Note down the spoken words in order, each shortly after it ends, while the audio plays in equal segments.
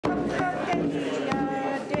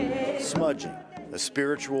smudging, a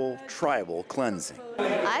spiritual, tribal cleansing.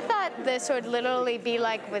 I thought this would literally be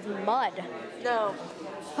like with mud. No.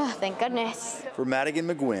 Oh, thank goodness. For Madigan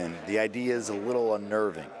McGuinn, the idea is a little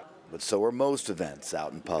unnerving, but so are most events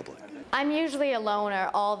out in public. I'm usually a loner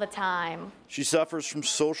all the time. She suffers from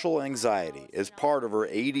social anxiety as part of her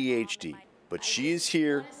ADHD, but she is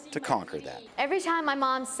here to conquer that. Every time my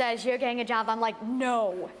mom says, "You're getting a job," I'm like,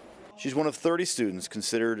 no. She's one of 30 students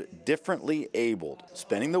considered differently abled,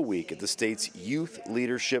 spending the week at the state's Youth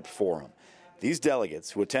Leadership Forum. These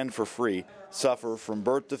delegates, who attend for free, suffer from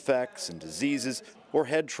birth defects and diseases or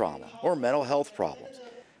head trauma or mental health problems.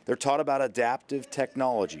 They're taught about adaptive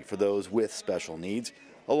technology for those with special needs,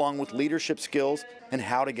 along with leadership skills and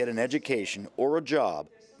how to get an education or a job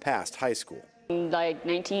past high school. Like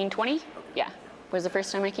 1920? Yeah, was the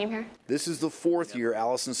first time I came here. This is the 4th year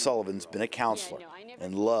Allison Sullivan's been a counselor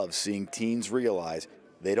and loves seeing teens realize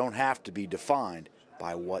they don't have to be defined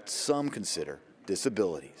by what some consider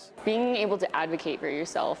disabilities. Being able to advocate for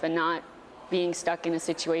yourself and not being stuck in a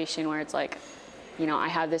situation where it's like, you know, I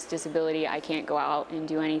have this disability, I can't go out and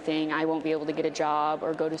do anything, I won't be able to get a job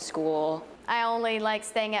or go to school. I only like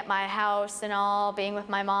staying at my house and all, being with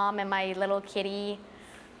my mom and my little kitty.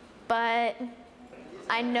 But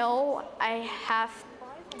I know I have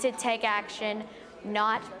to take action,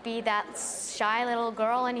 not be that shy little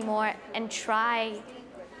girl anymore, and try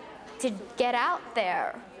to get out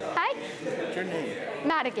there. Hi. What's your name?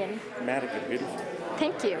 Madigan. Madigan, beautiful.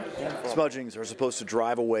 Thank you. Smudgings are supposed to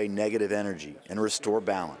drive away negative energy and restore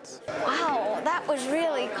balance. Wow, that was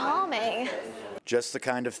really calming. Just the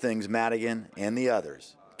kind of things Madigan and the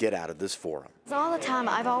others get out of this forum. All the time,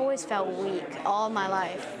 I've always felt weak all my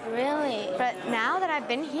life. Really? But now that I've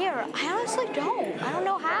been here, I honestly don't. I don't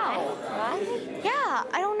know how. What? Yeah,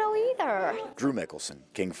 I don't know either. Drew Mikkelsen,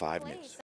 King 5 News.